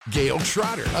Gail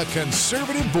Trotter, a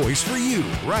conservative voice for you,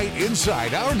 right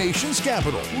inside our nation's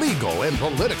capital. Legal and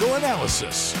political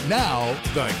analysis. Now,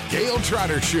 The Gail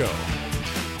Trotter Show.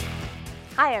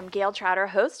 Hi, I'm Gail Trotter,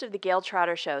 host of The Gail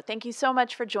Trotter Show. Thank you so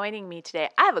much for joining me today.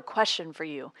 I have a question for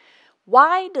you.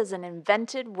 Why does an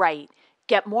invented right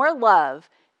get more love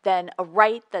than a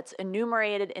right that's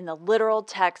enumerated in the literal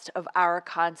text of our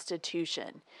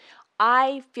Constitution?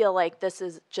 I feel like this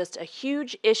is just a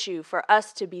huge issue for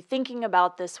us to be thinking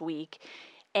about this week.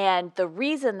 And the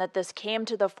reason that this came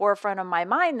to the forefront of my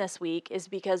mind this week is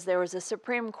because there was a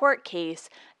Supreme Court case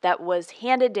that was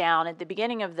handed down at the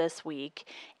beginning of this week.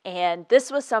 And this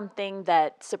was something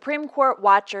that Supreme Court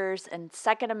watchers and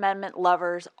Second Amendment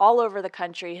lovers all over the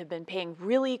country have been paying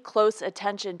really close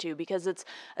attention to, because it's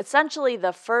essentially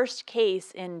the first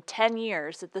case in 10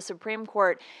 years that the Supreme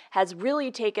Court has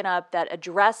really taken up that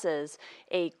addresses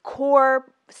a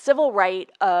core civil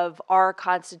right of our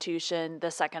Constitution,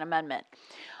 the Second Amendment.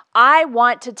 I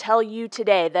want to tell you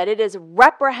today that it is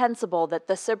reprehensible that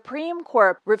the Supreme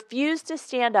Court refused to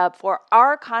stand up for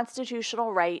our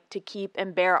constitutional right to keep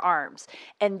and bear arms.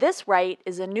 And this right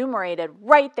is enumerated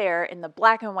right there in the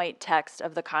black and white text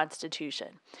of the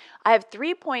Constitution. I have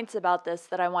 3 points about this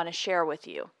that I want to share with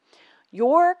you.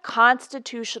 Your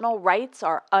constitutional rights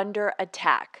are under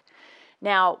attack.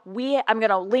 Now, I'm going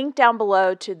to link down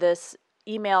below to this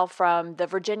email from the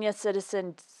Virginia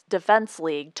Citizens Defense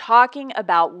League talking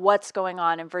about what's going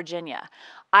on in Virginia.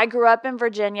 I grew up in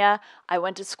Virginia. I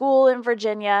went to school in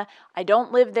Virginia. I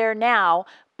don't live there now,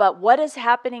 but what is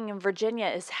happening in Virginia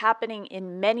is happening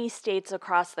in many states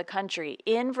across the country.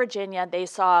 In Virginia, they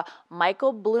saw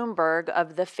Michael Bloomberg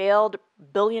of the failed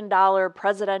billion-dollar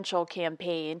presidential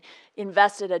campaign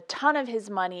invested a ton of his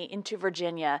money into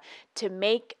Virginia to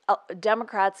make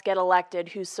Democrats get elected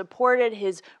who supported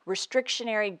his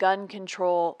restrictionary gun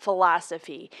control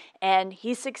philosophy. And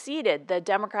he succeeded. The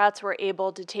Democrats were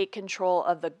able to take control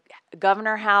of the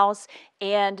Governor House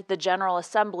and the General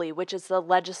Assembly, which is the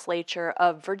legislature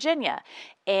of Virginia.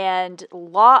 And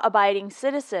law-abiding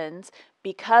citizens,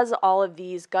 because all of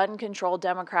these gun control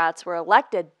Democrats were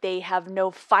elected, they have no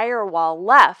firewall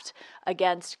left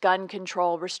against gun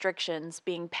control restrictions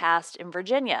being passed in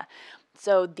Virginia.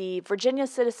 So the Virginia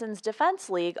Citizens Defense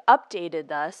League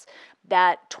updated us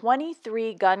that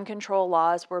 23 gun control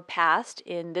laws were passed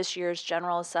in this year's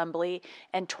General Assembly,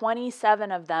 and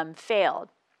 27 of them failed.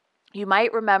 You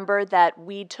might remember that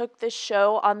we took this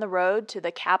show on the road to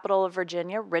the capital of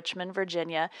Virginia, Richmond,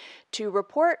 Virginia, to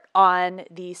report on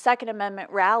the Second Amendment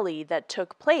rally that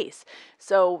took place.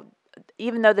 So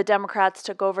even though the Democrats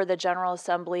took over the General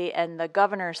Assembly and the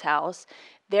Governor's House,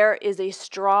 there is a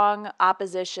strong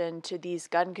opposition to these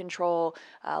gun control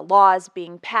laws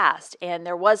being passed. And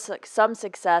there was some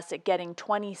success at getting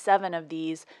 27 of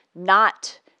these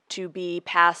not to be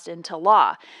passed into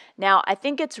law. Now, I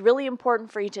think it's really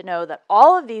important for you to know that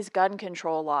all of these gun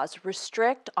control laws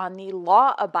restrict on the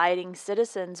law-abiding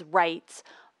citizens' rights,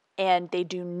 and they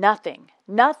do nothing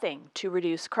to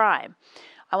reduce crime.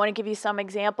 I want to give you some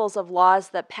examples of laws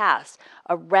that passed.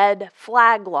 A red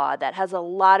flag law that has a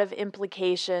lot of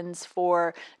implications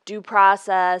for due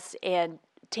process and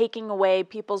taking away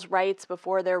people's rights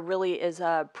before there really is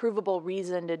a provable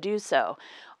reason to do so.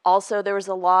 Also, there was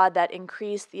a law that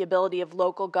increased the ability of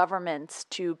local governments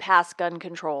to pass gun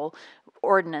control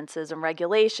ordinances and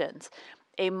regulations.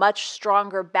 A much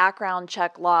stronger background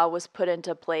check law was put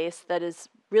into place that is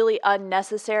really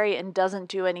unnecessary and doesn't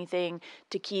do anything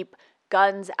to keep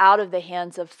guns out of the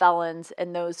hands of felons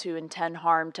and those who intend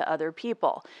harm to other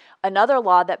people. Another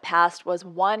law that passed was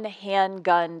one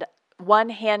handgun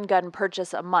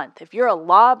purchase a month. If you're a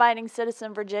law-abiding citizen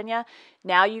in Virginia,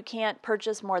 now you can't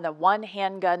purchase more than one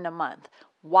handgun a month.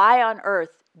 Why on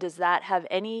earth does that have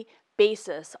any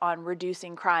basis on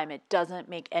reducing crime? It doesn't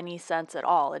make any sense at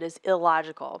all. It is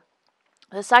illogical.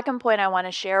 The second point I want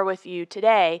to share with you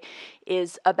today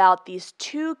is about these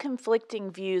two conflicting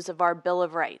views of our Bill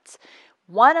of Rights.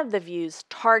 One of the views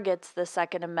targets the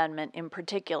Second Amendment in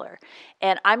particular,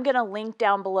 and I'm going to link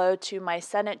down below to my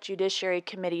Senate Judiciary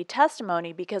Committee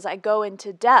testimony because I go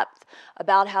into depth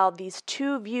about how these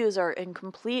two views are in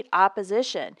complete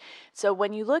opposition. So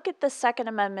when you look at the Second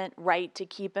Amendment right to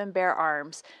keep and bear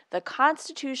arms, the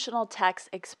constitutional text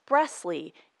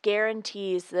expressly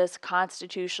guarantees this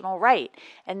constitutional right.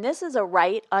 And this is a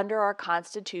right under our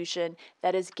Constitution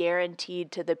that is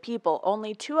guaranteed to the people.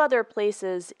 Only two other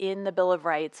places in the Bill of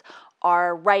Rights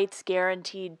are rights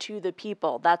guaranteed to the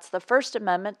people. That's the First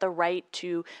Amendment, the right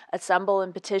to assemble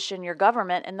and petition your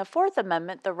government, and the Fourth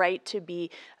Amendment, the right to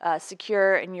be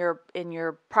secure in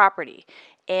your property.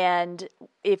 And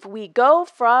if we go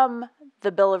from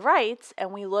the Bill of Rights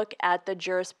and we look at the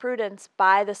jurisprudence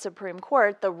by the Supreme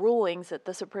Court, the rulings that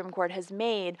the Supreme Court has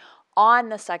made on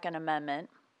the Second Amendment,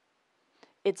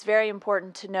 it's very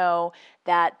important to know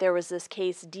that there was this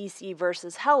case, DC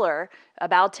versus Heller,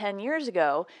 about 10 years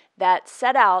ago, that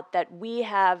set out that we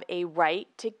have a right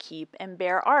to keep and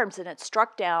bear arms, and it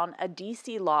struck down a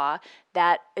DC law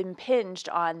that impinged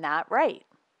on that right.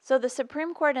 So the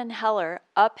Supreme Court in Heller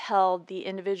upheld the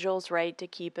individual's right to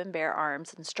keep and bear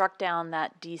arms and struck down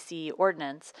that DC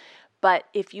ordinance. But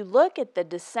if you look at the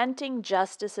dissenting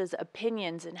justices'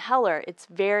 opinions in Heller, it's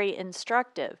very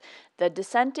instructive. The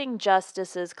dissenting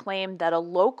justices claimed that a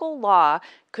local law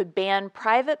could ban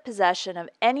private possession of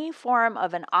any form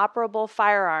of an operable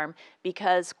firearm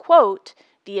because, quote,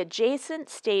 the adjacent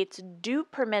states do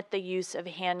permit the use of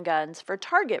handguns for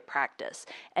target practice,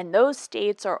 and those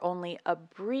states are only a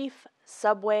brief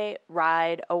subway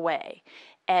ride away.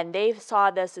 And they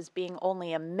saw this as being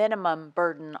only a minimum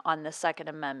burden on the Second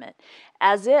Amendment,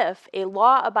 as if a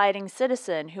law-abiding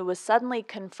citizen who was suddenly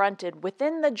confronted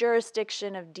within the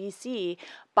jurisdiction of D.C.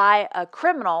 by a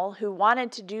criminal who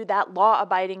wanted to do that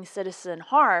law-abiding citizen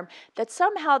harm, that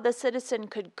somehow the citizen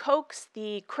could coax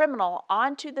the criminal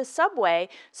onto the subway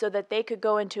so that they could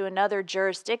go into another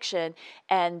jurisdiction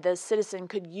and the citizen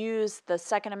could use the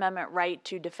Second Amendment right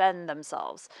to defend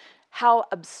themselves. How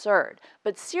absurd.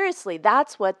 But seriously,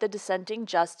 that's what the dissenting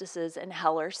justices in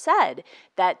Heller said,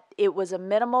 that it was a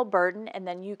minimal burden and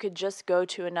then you could just go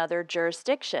to another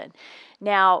jurisdiction.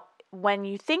 Now, when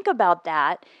you think about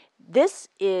that, this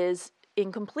is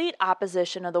in complete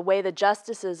opposition of the way the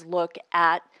justices look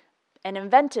at an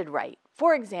invented right.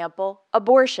 For example,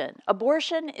 abortion.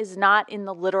 Abortion is not in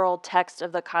the literal text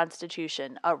of the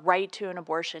Constitution. A right to an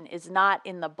abortion is not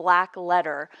in the black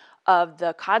letter of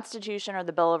the Constitution or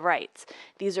the Bill of Rights.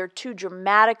 These are two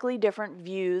dramatically different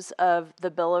views of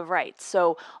the Bill of Rights.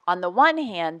 So on the one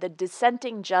hand, the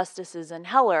dissenting justices in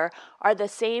Heller are the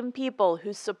same people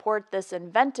who support this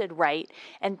invented right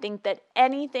and think that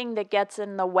anything that gets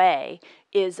in the way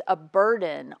is a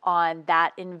burden on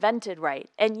that invented right.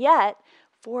 And yet,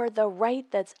 for the right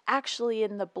that's actually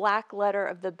in the black letter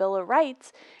of the Bill of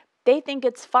Rights, they think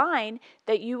it's fine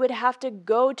that you would have to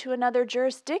go to another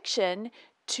jurisdiction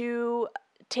to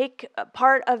take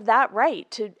part of that right,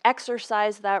 to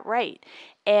exercise that right.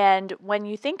 And when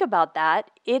you think about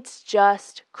that, it's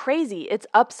just crazy. It's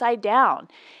upside down.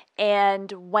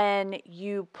 And when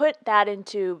you put that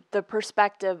into the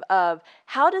perspective of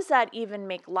how does that even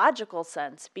make logical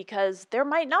sense? Because there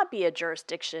might not be a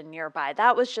jurisdiction nearby.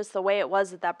 That was just the way it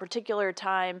was at that particular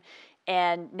time.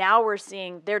 And now we're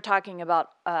seeing, they're talking about,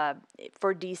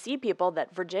 for DC people,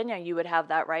 that Virginia, you would have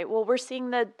that right. Well, we're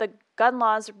seeing that the gun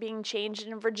laws are being changed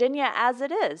in Virginia as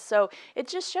it is. So it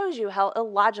just shows you how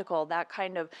illogical that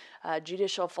kind of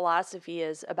judicial philosophy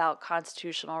is about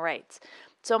constitutional rights.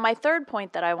 So my third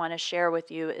point that I want to share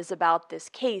with you is about this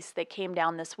case that came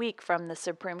down this week from the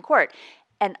Supreme Court.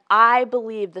 And I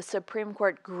believe the Supreme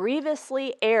Court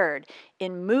grievously erred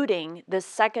in mooting the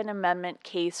Second Amendment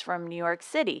case from New York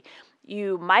City.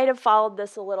 You might have followed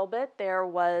this a little bit. There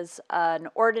was an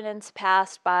ordinance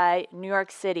passed by New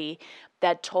York City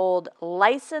that told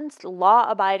licensed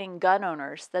law-abiding gun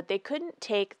owners that they couldn't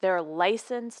take their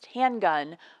licensed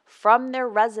handgun from their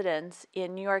residence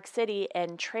in New York City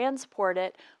and transport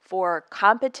it for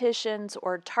competitions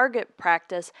or target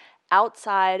practice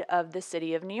outside of the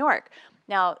city of New York.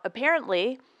 Now,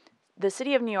 apparently, the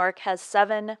city of New York has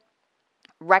 7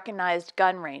 recognized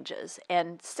gun ranges,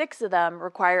 and 6 of them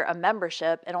require a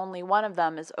membership, and only 1 of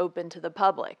them is open to the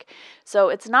public. So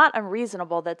it's not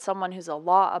unreasonable that someone who's a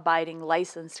law-abiding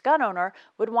licensed gun owner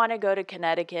would want to go to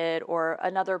Connecticut or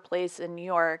another place in New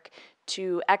York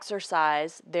to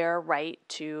exercise their right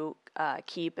to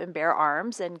keep and bear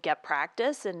arms and get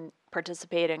practice and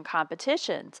participate in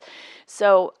competitions.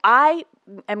 So I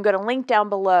am going to link down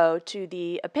below to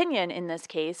the opinion in this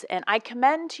case, and I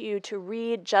commend to you to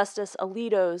read Justice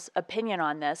Alito's opinion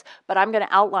on this, but I'm going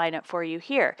to outline it for you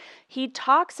here. He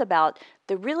talks about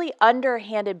the really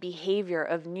underhanded behavior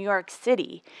of New York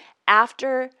City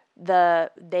after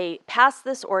they pass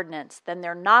this ordinance. Then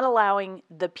they're not allowing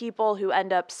the people who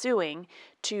end up suing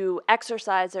to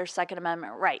exercise their Second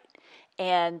Amendment right.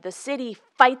 And the city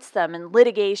fights them in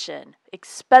litigation,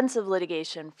 expensive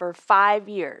litigation, for 5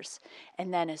 years.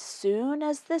 And then as soon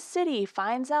as the city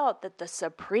finds out that the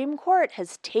Supreme Court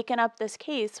has taken up this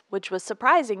case, which was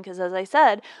surprising because, as I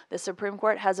said, the Supreme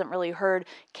Court hasn't really heard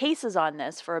cases on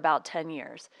this for about 10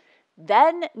 years.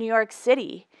 Then New York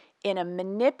City, in a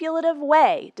manipulative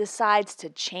way, decides to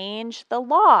change the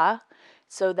law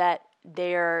so that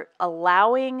they're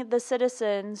allowing the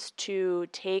citizens to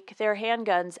take their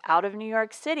handguns out of New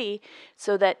York City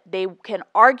so that they can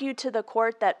argue to the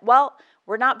court that, well,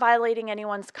 we're not violating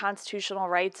anyone's constitutional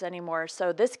rights anymore,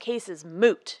 so this case is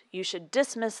moot. You should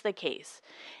dismiss the case.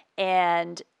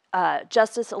 And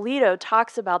Justice Alito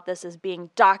talks about this as being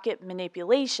docket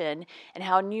manipulation and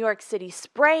how New York City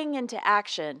sprang into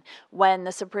action when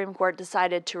the Supreme Court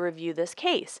decided to review this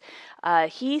case.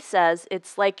 He says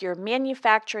it's like you're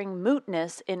manufacturing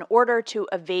mootness in order to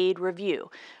evade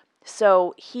review.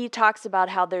 So he talks about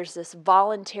how there's this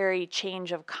voluntary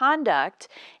change of conduct,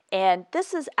 and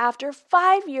this is after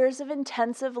 5 years of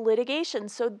intensive litigation.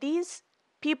 So these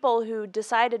people who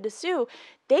decided to sue,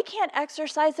 they can't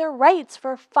exercise their rights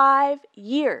for 5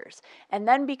 years. And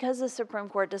then because the Supreme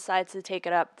Court decides to take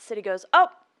it up, the city goes, oh,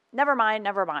 never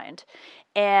mind.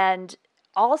 And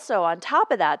also on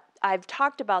top of that, I've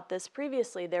talked about this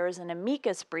previously, there was an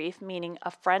amicus brief, meaning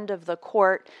a friend of the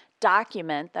court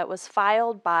document that was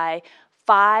filed by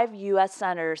 5 U.S.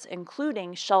 senators,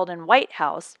 including Sheldon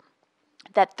Whitehouse,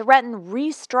 that threatened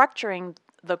restructuring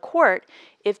the court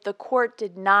if the court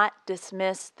did not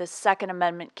dismiss the Second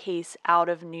Amendment case out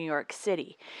of New York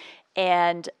City.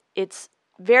 And it's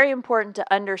very important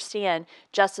to understand,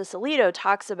 Justice Alito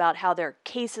talks about how there are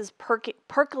cases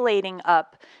percolating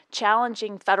up,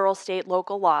 challenging federal, state,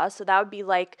 local laws. So that would be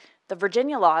like the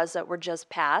Virginia laws that were just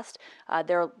passed.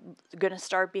 There are going to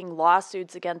start being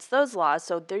lawsuits against those laws.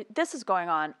 So this is going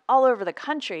on all over the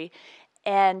country.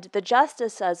 And the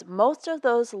justice says most of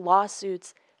those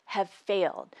lawsuits have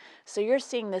failed. So you're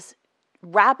seeing this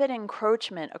rapid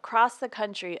encroachment across the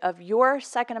country of your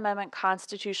Second Amendment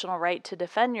constitutional right to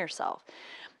defend yourself.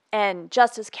 And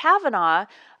Justice Kavanaugh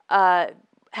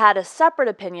had a separate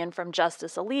opinion from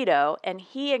Justice Alito, and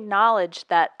he acknowledged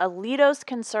that Alito's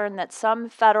concern that some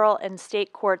federal and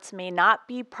state courts may not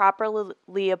be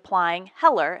properly applying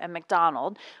Heller and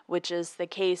McDonald, which is the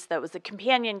case that was the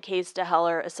companion case to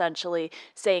Heller, essentially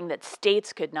saying that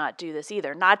states could not do this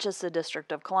either, not just the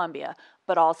District of Columbia,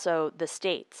 but also the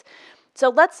states. So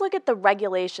let's look at the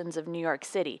regulations of New York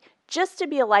City. Just to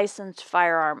be a licensed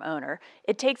firearm owner,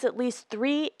 it takes at least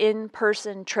 3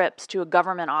 in-person trips to a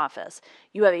government office.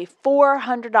 You have a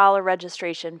 $400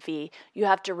 registration fee. You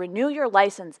have to renew your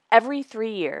license every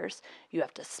 3 years. You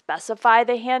have to specify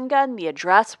the handgun, the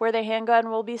address where the handgun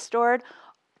will be stored.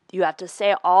 You have to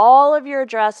say all of your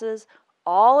addresses,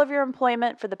 all of your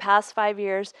employment for the past 5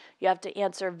 years. You have to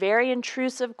answer very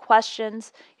intrusive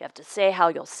questions. You have to say how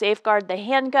you'll safeguard the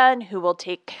handgun, who will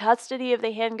take custody of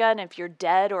the handgun if you're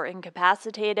dead or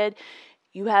incapacitated.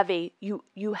 You have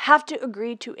to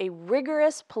agree to a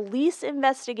rigorous police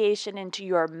investigation into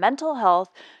your mental health,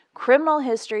 criminal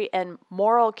history, and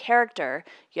moral character.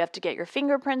 You have to get your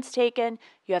fingerprints taken.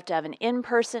 You have to have an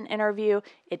in-person interview.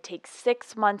 It takes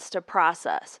 6 months to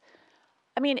process.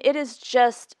 I mean, it is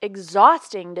just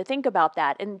exhausting to think about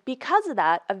that. And because of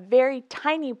that, a very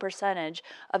tiny percentage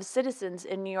of citizens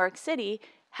in New York City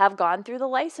have gone through the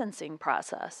licensing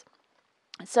process.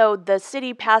 So the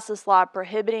city passed this law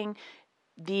prohibiting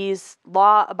these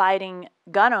law-abiding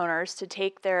gun owners to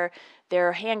take their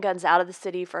handguns out of the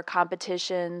city for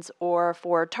competitions or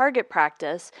for target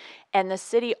practice. And the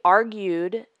city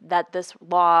argued that this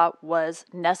law was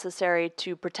necessary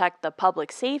to protect the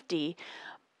public safety.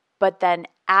 But then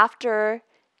after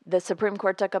the Supreme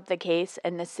Court took up the case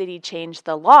and the city changed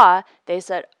the law, they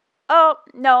said, oh,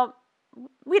 no,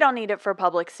 we don't need it for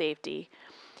public safety.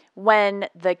 When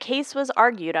the case was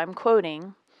argued, I'm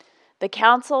quoting, the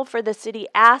counsel for the city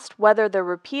asked whether the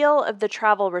repeal of the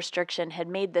travel restriction had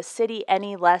made the city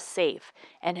any less safe,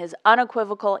 and his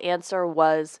unequivocal answer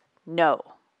was no.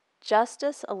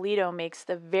 Justice Alito makes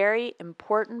the very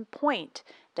important point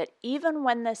that even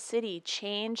when the city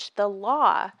changed the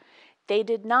law, they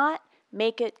did not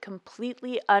make it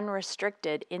completely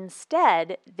unrestricted.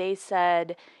 Instead, they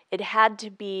said it had to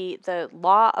be the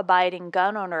law-abiding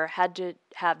gun owner had to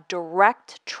have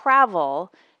direct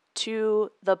travel to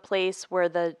the place where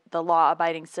the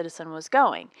law-abiding citizen was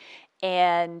going.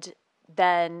 And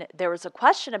then there was a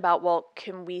question about, well,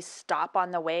 can we stop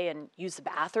on the way and use the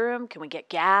bathroom? Can we get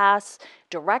gas?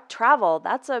 Direct travel,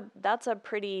 that's a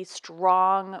pretty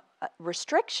strong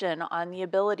restriction on the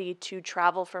ability to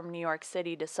travel from New York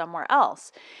City to somewhere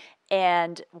else.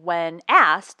 And when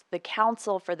asked, the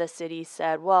counsel for the city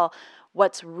said, well,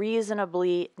 what's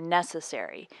reasonably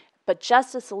necessary? But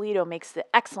Justice Alito makes the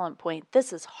excellent point,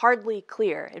 this is hardly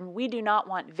clear, and we do not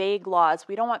want vague laws.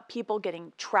 We don't want people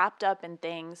getting trapped up in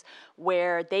things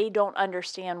where they don't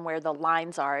understand where the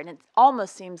lines are, and it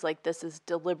almost seems like this is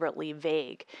deliberately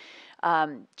vague.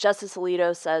 Justice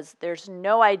Alito says there's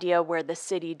no idea where the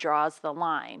city draws the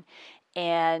line.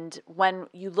 And when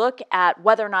you look at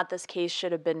whether or not this case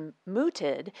should have been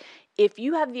mooted, if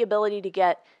you have the ability to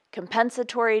get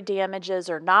compensatory damages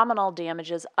or nominal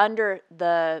damages under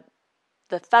the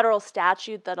federal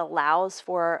statute that allows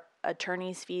for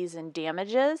attorney's fees and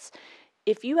damages,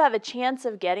 if you have a chance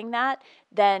of getting that,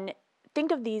 then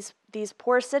think of these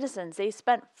poor citizens. They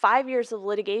spent 5 years of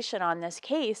litigation on this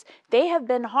case. They have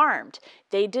been harmed.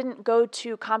 They didn't go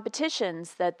to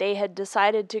competitions that they had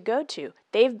decided to go to.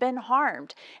 They've been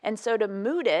harmed. And so to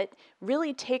moot it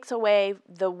really takes away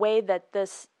the way that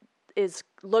this is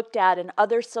looked at in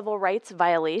other civil rights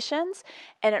violations,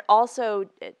 and it also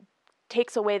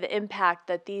takes away the impact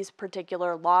that these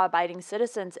particular law-abiding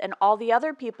citizens and all the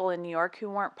other people in New York who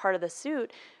weren't part of the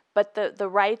suit, but the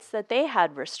rights that they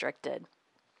had restricted.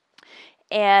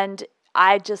 And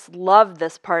I just love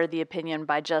this part of the opinion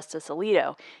by Justice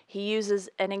Alito. He uses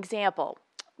an example.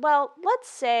 Well, let's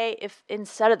say if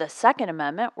instead of the Second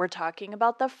Amendment, we're talking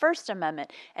about the First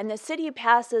Amendment, and the city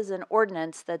passes an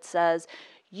ordinance that says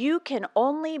you can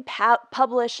only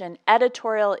publish an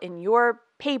editorial in your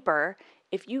paper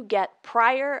if you get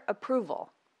prior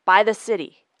approval by the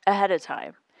city ahead of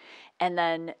time. And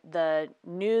then the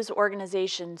news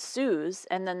organization sues,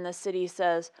 and then the city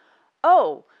says,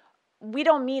 oh, we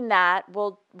don't mean that.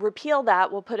 We'll repeal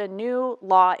that. We'll put a new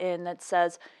law in that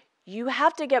says you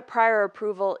have to get prior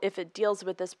approval if it deals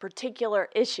with this particular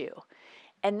issue.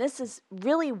 And this is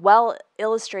really well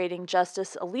illustrating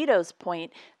Justice Alito's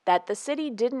point that the city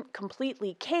didn't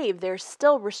completely cave. There's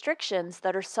still restrictions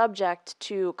that are subject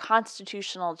to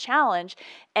constitutional challenge,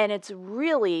 and it's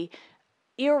really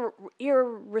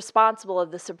irresponsible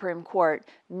of the Supreme Court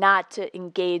not to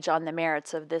engage on the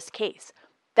merits of this case.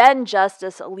 Then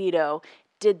Justice Alito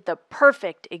did the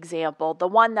perfect example, the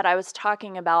one that I was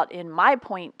talking about in my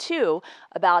point too,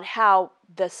 about how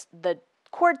the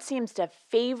court seems to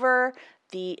favor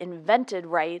the invented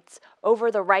rights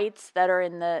over the rights that are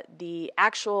in the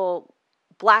actual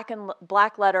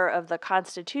black letter of the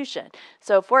Constitution.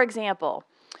 So, for example,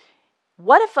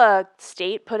 what if a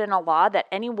state put in a law that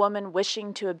any woman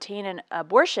wishing to obtain an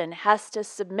abortion has to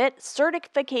submit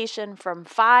certification from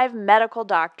 5 medical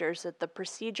doctors that the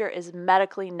procedure is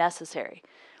medically necessary?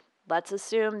 Let's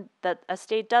assume that a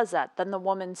state does that. Then the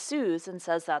woman sues and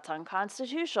says that's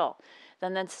unconstitutional.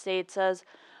 Then the state says,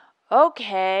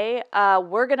 okay,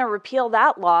 we're going to repeal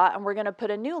that law and we're going to put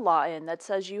a new law in that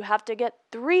says you have to get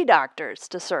 3 doctors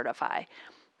to certify.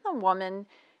 The woman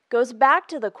goes back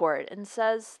to the court and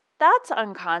says, that's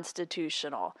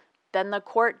unconstitutional. Then the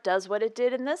court does what it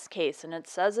did in this case, and it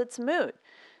says it's moot.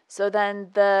 So then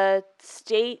the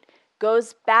state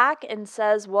goes back and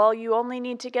says, well, you only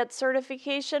need to get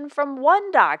certification from 1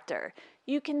 doctor.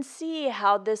 You can see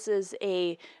how this is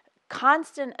a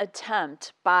constant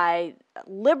attempt by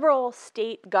liberal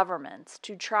state governments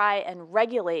to try and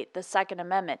regulate the Second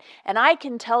Amendment. And I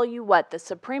can tell you what, the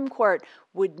Supreme Court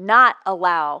would not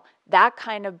allow that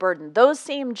kind of burden. Those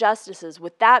same justices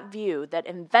with that view that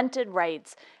invented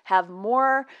rights have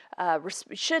more,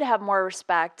 should have more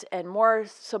respect and more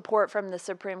support from the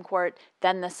Supreme Court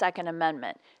than the Second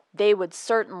Amendment. They would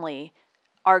certainly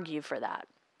argue for that.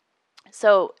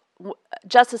 So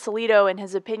Justice Alito, in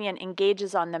his opinion,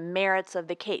 engages on the merits of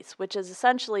the case, which is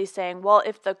essentially saying, well,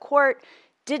 if the court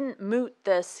didn't moot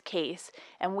this case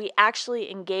and we actually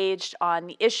engaged on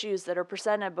the issues that are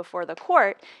presented before the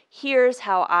court, here's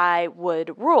how I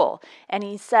would rule. And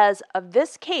he says, of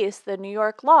this case, the New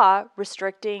York law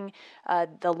restricting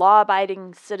the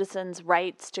law-abiding citizens'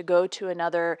 rights to go to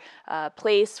another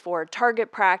place for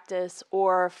target practice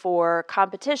or for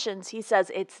competitions, he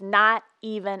says it's not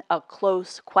even a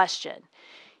close question.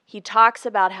 He talks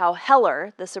about how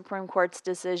Heller, the Supreme Court's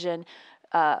decision,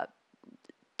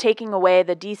 taking away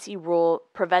the D.C. rule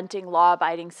preventing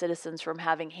law-abiding citizens from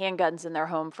having handguns in their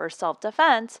home for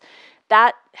self-defense,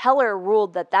 that Heller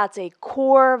ruled that that's a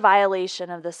core violation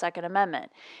of the Second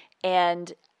Amendment.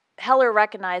 And Heller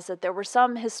recognized that there were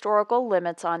some historical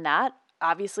limits on that.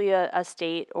 Obviously, a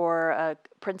state or a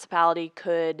principality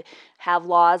could have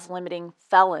laws limiting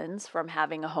felons from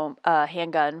having a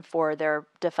handgun for their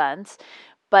defense,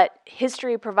 but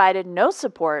history provided no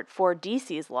support for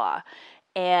D.C.'s law.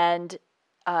 And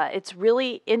it's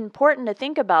really important to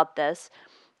think about this.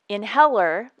 In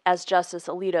Heller, as Justice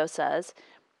Alito says,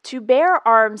 to bear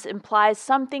arms implies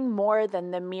something more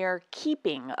than the mere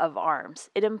keeping of arms.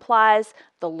 It implies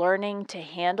the learning to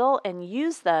handle and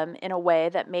use them in a way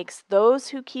that makes those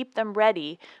who keep them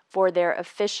ready for their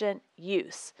efficient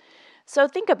use. So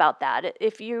think about that.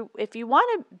 If you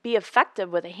want to be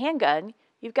effective with a handgun,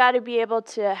 you've got to be able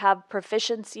to have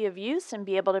proficiency of use and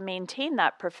be able to maintain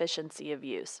that proficiency of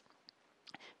use.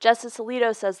 Justice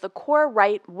Alito says the core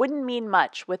right wouldn't mean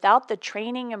much without the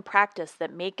training and practice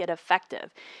that make it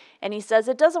effective. And he says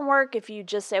it doesn't work if you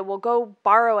just say, well, go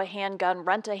borrow a handgun,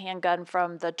 rent a handgun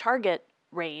from the Target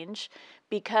range,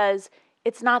 because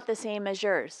it's not the same as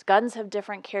yours. Guns have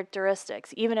different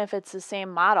characteristics, even if it's the same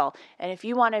model. And if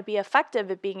you want to be effective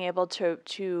at being able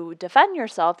to defend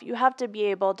yourself, you have to be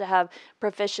able to have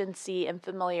proficiency and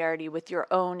familiarity with your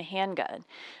own handgun.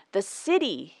 The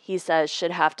city, he says,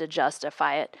 should have to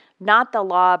justify it, not the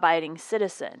law-abiding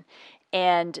citizen.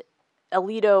 And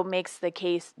Alito makes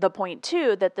the point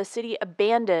too, that the city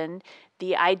abandoned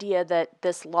the idea that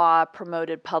this law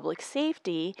promoted public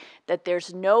safety, that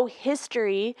there's no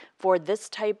history for this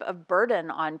type of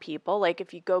burden on people. Like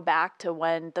if you go back to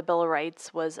when the Bill of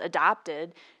Rights was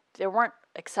adopted, there weren't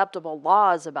acceptable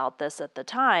laws about this at the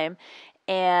time.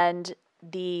 And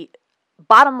the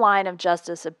bottom line of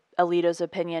Justice Alito's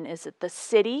opinion is that the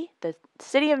city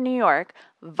of New York,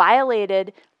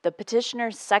 violated the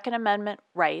petitioner's Second Amendment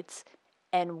rights,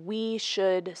 and we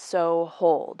should so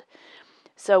hold.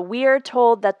 So we are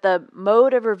told that the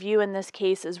mode of review in this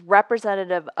case is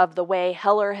representative of the way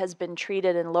Heller has been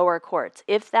treated in lower courts.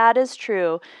 If that is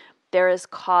true, there is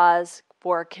cause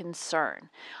for concern.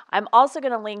 I'm also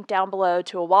going to link down below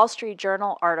to a Wall Street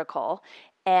Journal article,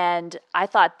 and I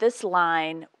thought this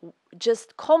line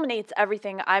just culminates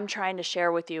everything I'm trying to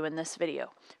share with you in this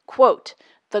video. Quote,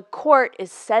 "The court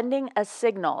is sending a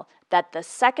signal that the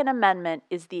Second Amendment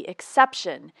is the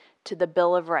exception to the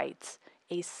Bill of Rights,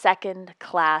 a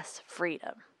second-class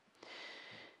freedom."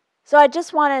 So I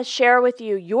just want to share with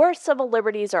you, your civil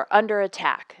liberties are under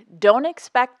attack. Don't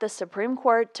expect the Supreme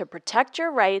Court to protect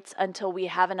your rights until we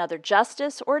have another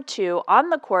justice or two on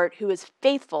the court who is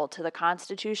faithful to the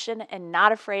Constitution and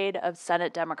not afraid of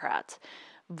Senate Democrats.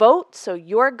 Vote so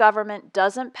your government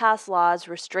doesn't pass laws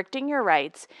restricting your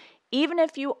rights, even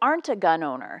if you aren't a gun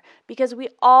owner, because we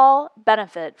all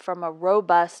benefit from a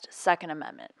robust Second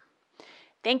Amendment.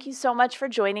 Thank you so much for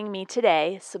joining me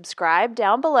today. Subscribe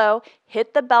down below,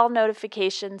 hit the bell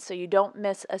notification so you don't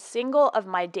miss a single of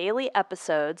my daily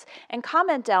episodes, and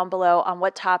comment down below on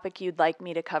what topic you'd like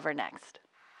me to cover next.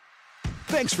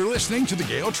 Thanks for listening to The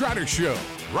Gail Trotter Show,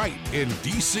 right in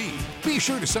D.C. Be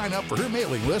sure to sign up for her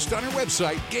mailing list on her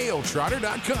website,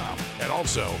 GailTrotter.com. And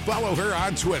also follow her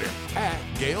on Twitter,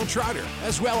 @GailTrotter,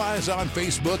 as well as on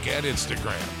Facebook and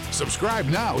Instagram. Subscribe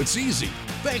now, it's easy.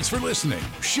 Thanks for listening.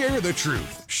 Share the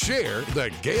truth. Share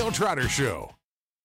The Gail Trotter Show.